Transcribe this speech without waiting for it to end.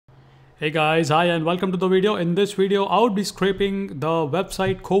Hey guys, hi and welcome to the video. In this video, I would be scraping the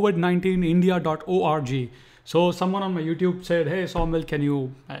website Covid-19India.org. So someone on my YouTube said, hey Sawmill, can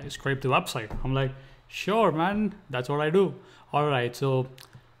you scrape the website? I'm like, sure man, that's what I do. All right, so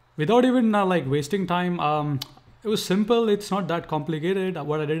without even like wasting time, it was simple. It's not that complicated.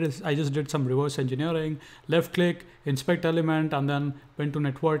 What I did is I just did some reverse engineering, left click, inspect element, and then went to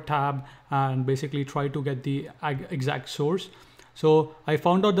network tab and basically tried to get the exact source. So I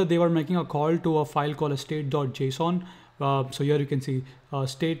found out that they were making a call to a file called state.json. So here you can see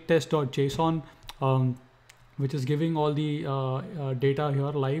state test.json, which is giving all the data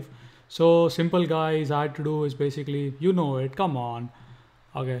here live. So simple guys, I had to do is basically, you know it, come on.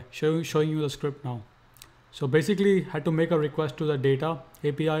 Okay, showing you the script now. So basically had to make a request to the data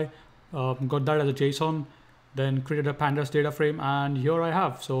API, got that as a JSON, then created a pandas data frame, and here I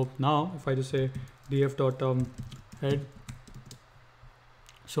have. So now if I just say df.head,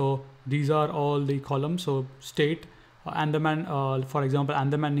 so these are all the columns. So state, Andaman, for example,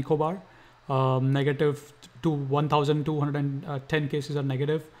 Andaman Nicobar, negative to 1,210 cases are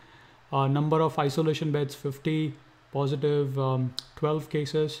negative. Number of isolation beds 50, positive 12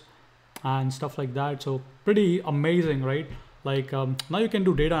 cases, and stuff like that. So pretty amazing, right? Like now you can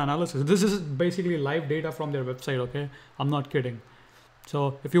do data analysis. This is basically live data from their website. Okay, I'm not kidding.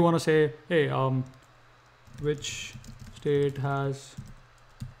 So if you want to say, hey, which state has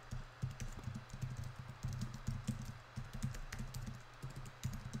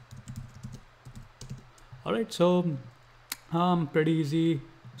all right, so pretty easy.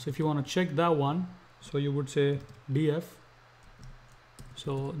 So if you want to check that one, so you would say df.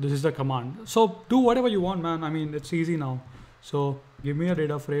 So this is the command. So do whatever you want, man. I mean, it's easy now. So give me a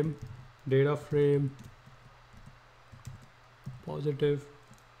data frame positive.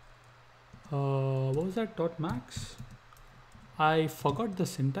 What was that dot max? I forgot the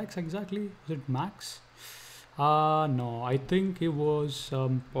syntax exactly. Was it max? No, I think it was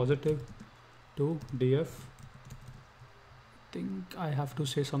positive to df. I think I have to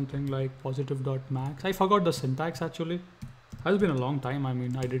say something like positive dot max. I forgot the syntax actually. Has been a long time. I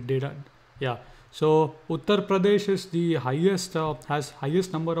mean, I did data. Yeah. So Uttar Pradesh is the highest, has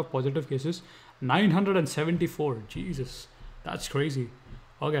highest number of positive cases, 974. Jesus, that's crazy.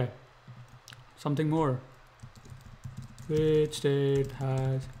 Okay. Something more. Which state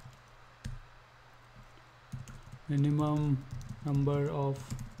has minimum number of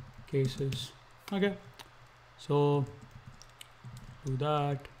cases? Okay. So do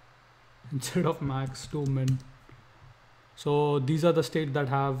that instead of max to min. So these are the states that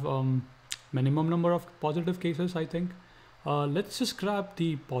have minimum number of positive cases, I think. Let's just grab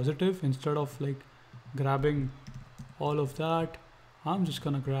the positive instead of like grabbing all of that. I'm just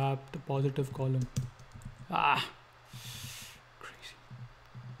gonna grab the positive column. Crazy.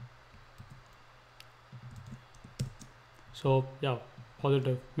 So yeah,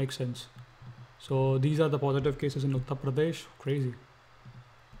 positive makes sense. So these are the positive cases in Uttar Pradesh. Crazy.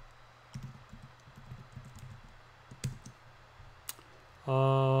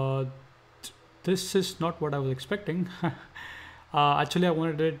 This is not what I was expecting. Actually, I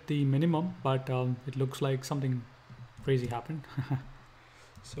wanted it the minimum, but it looks like something crazy happened.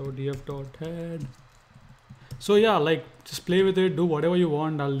 So df.head. So yeah, like just play with it, do whatever you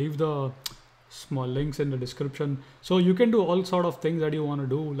want. I'll leave the small links in the description. So you can do all sort of things that you want to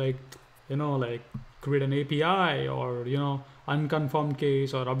do, like, you know, like create an API or, you know, unconfirmed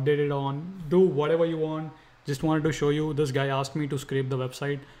case or update it on, do whatever you want. Just wanted to show you, this guy asked me to scrape the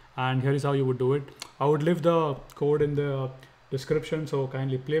website and here is how you would do it. I would leave the code in the description, so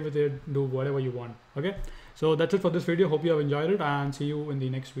kindly play with it, do whatever you want. Okay, so that's it for this video. Hope you have enjoyed it and see you in the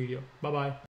next video. Bye bye.